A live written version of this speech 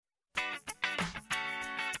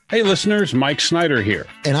Hey listeners, Mike Snyder here.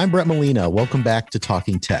 And I'm Brett Molina. Welcome back to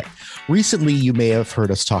Talking Tech. Recently, you may have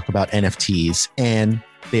heard us talk about NFTs, and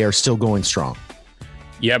they are still going strong.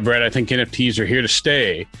 Yeah, Brett, I think NFTs are here to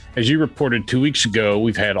stay. As you reported 2 weeks ago,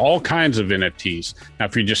 we've had all kinds of NFTs. Now,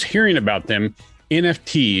 if you're just hearing about them,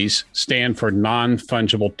 NFTs stand for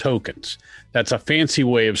non-fungible tokens. That's a fancy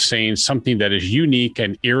way of saying something that is unique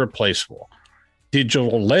and irreplaceable.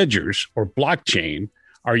 Digital ledgers or blockchain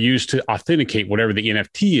are used to authenticate whatever the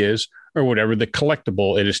NFT is or whatever the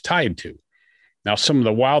collectible it is tied to. Now, some of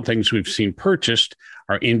the wild things we've seen purchased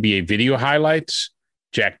are NBA video highlights,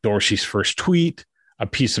 Jack Dorsey's first tweet, a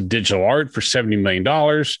piece of digital art for $70 million,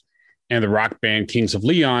 and the rock band Kings of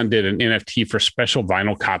Leon did an NFT for special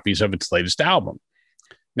vinyl copies of its latest album.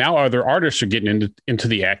 Now other artists are getting into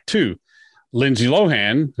the act too. Lindsay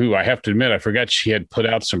Lohan, who I have to admit, I forgot she had put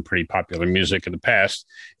out some pretty popular music in the past,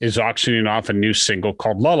 is auctioning off a new single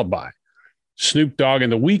called Lullaby. Snoop Dogg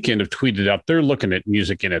and The Weeknd have tweeted out they're looking at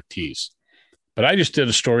music NFTs. But I just did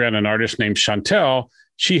a story on an artist named Chantel.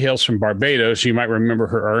 She hails from Barbados. You might remember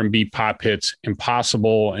her R&B pop hits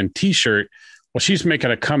Impossible and T-Shirt. Well, she's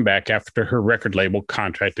making a comeback after her record label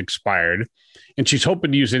contract expired, and she's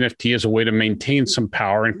hoping to use NFT as a way to maintain some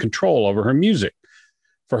power and control over her music.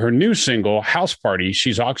 For her new single, House Party,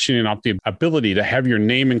 she's auctioning off the ability to have your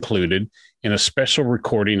name included in a special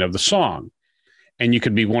recording of the song. And you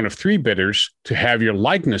could be one of 3 bidders to have your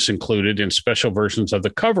likeness included in special versions of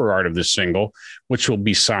the cover art of this single, which will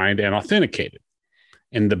be signed and authenticated.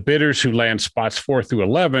 And the bidders who land spots 4 through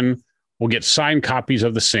 11 will get signed copies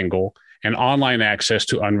of the single and online access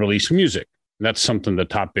to unreleased music. That's something the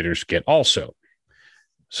top bidders get also.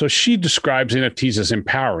 So she describes NFTs as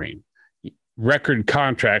empowering. Record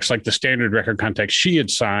contracts, like the standard record contract she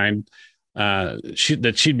had signed,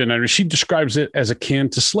 that she'd been under, she describes it as akin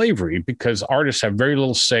to slavery because artists have very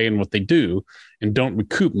little say in what they do and don't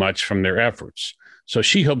recoup much from their efforts. So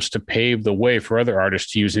she hopes to pave the way for other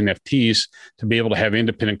artists to use NFTs to be able to have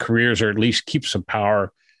independent careers or at least keep some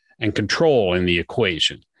power and control in the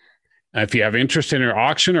equation. If you have interest in her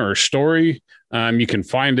auction or her story, you can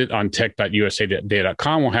find it on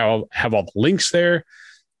tech.usatoday.com. We'll have all the links there.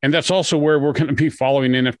 And that's also where we're going to be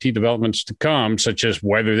following NFT developments to come, such as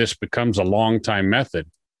whether this becomes a long-time method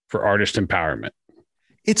for artist empowerment.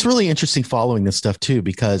 It's really interesting following this stuff too,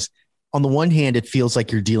 because on the one hand, it feels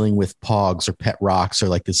like you're dealing with Pogs or pet rocks or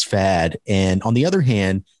like this fad. And on the other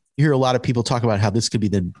hand, you hear a lot of people talk about how this could be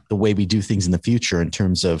the way we do things in the future in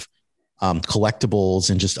terms of collectibles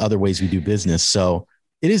and just other ways we do business. So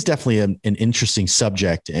it is definitely an interesting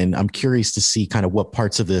subject. And I'm curious to see kind of what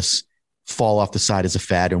parts of this fall off the side as a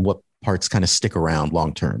fad and what parts kind of stick around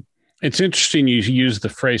long term. It's interesting you use the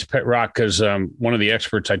phrase pet rock because one of the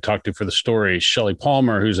experts I talked to for the story, Shelley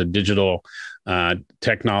Palmer, who's a digital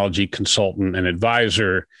technology consultant and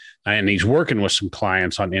advisor, and he's working with some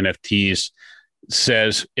clients on NFTs,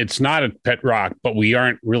 says it's not a pet rock, but we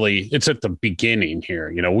aren't really, it's at the beginning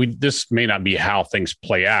here. You know, this may not be how things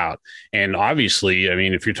play out. And obviously, I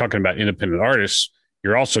mean, if you're talking about independent artists,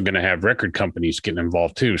 you're also going to have record companies getting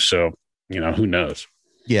involved too. So, you know, who knows?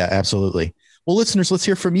 Yeah, absolutely. Well, listeners, let's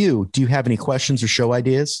hear from you. Do you have any questions or show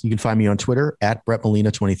ideas? You can find me on Twitter at Brett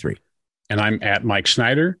Molina 23. And I'm at Mike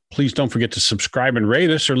Snyder. Please don't forget to subscribe and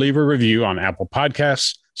rate us or leave a review on Apple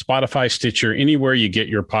Podcasts, Spotify, Stitcher, anywhere you get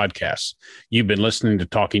your podcasts. You've been listening to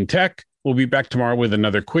Talking Tech. We'll be back tomorrow with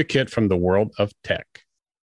another quick hit from the world of tech.